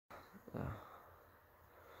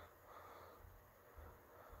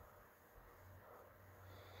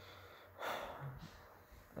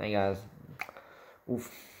Hey guys,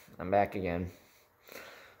 oof, I'm back again.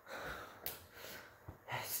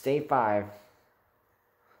 Stage 5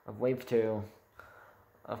 of Wave 2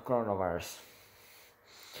 of coronavirus.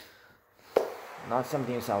 Not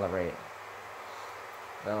something to celebrate.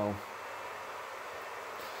 No.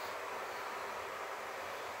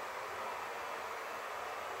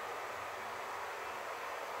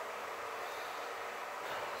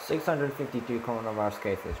 $652 coronavirus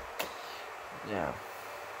cases. Yeah.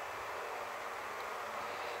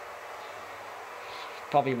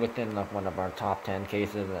 Probably within one of our top 10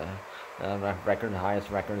 cases,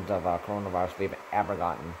 highest records of coronavirus we've ever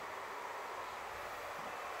gotten.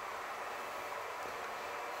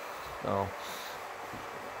 So,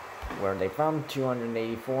 where are they from?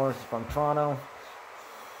 284 from Toronto,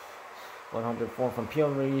 104 from Peel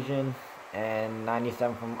region, and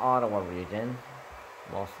 97 from Ottawa region.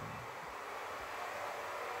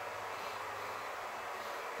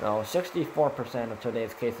 So 64% of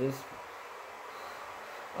today's cases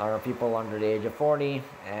are people under the age of 40,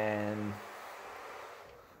 and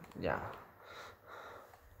yeah.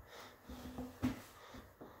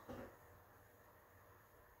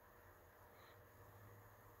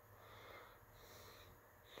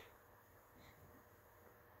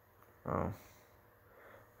 Oh.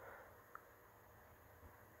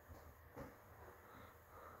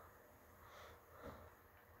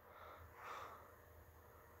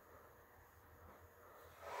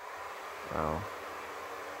 Oh.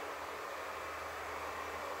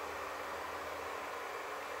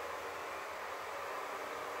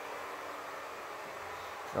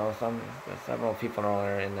 So several people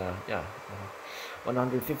are in the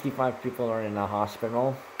 155 people are in the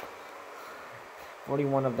hospital.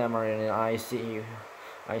 41 of them are in the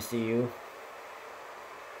ICU,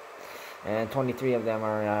 and 23 of them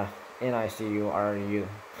are in ICU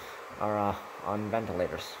are on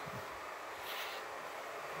ventilators.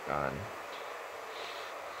 God.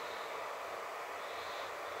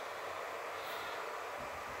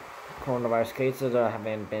 Coronavirus cases have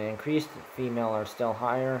been increased. Female are still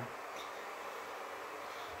higher,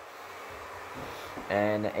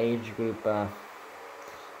 and the age group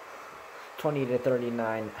 20 to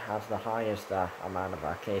 39 has the highest amount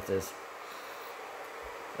of cases.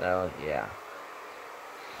 So yeah.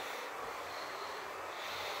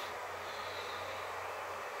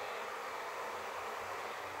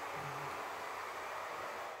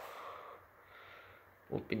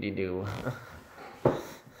 Whoopity-doo.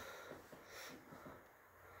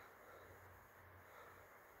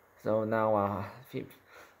 So now,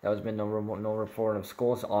 there's been no report of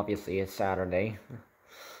schools. Obviously, it's Saturday.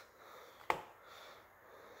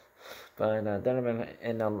 But there have been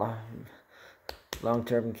in the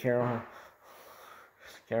long-term care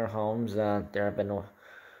homes. There have been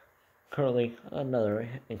currently another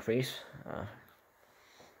increase.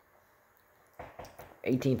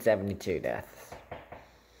 1872 deaths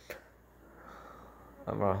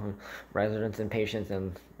of residents and patients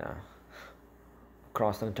in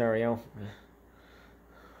across Ontario,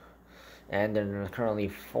 and there are currently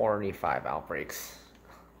 45 outbreaks.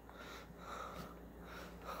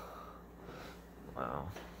 Wow.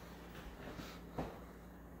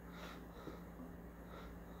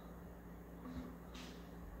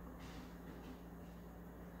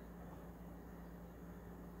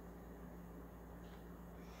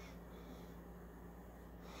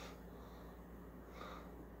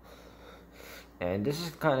 And this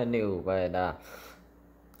is kind of new, but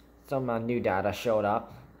some new data showed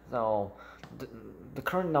up. So the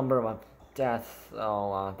current number of deaths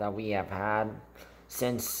that we have had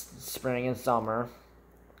since spring and summer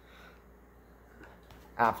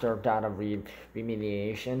after data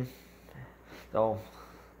remediation. So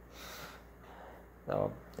the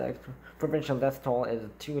provincial death toll is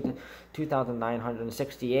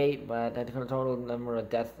 2,968, but the total number of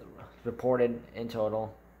deaths reported in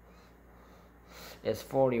total is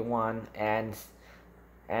 41, and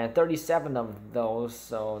 37 of those,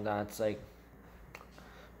 so that's like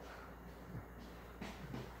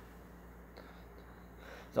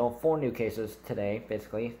so 4 new cases today,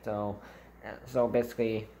 basically. So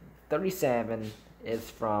basically 37 is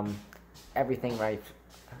from everything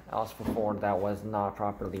else before that was not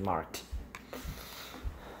properly marked.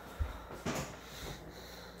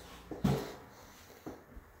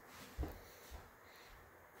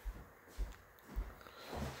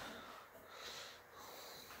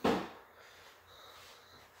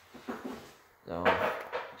 So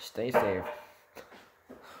stay safe.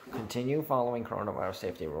 Continue following coronavirus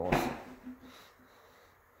safety rules.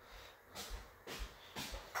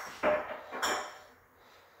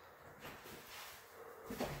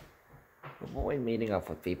 Wait. avoid meeting up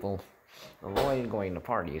with people, avoid going to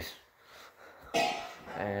parties,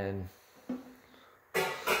 and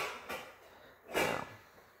yeah.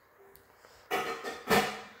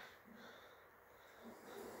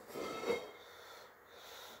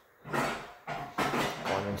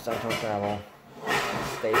 Going in central travel,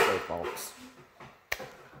 stay safe, folks.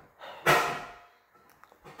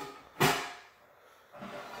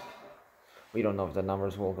 We don't know if the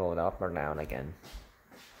numbers will go up or down again.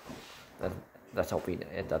 Let's hope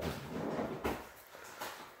it doesn't.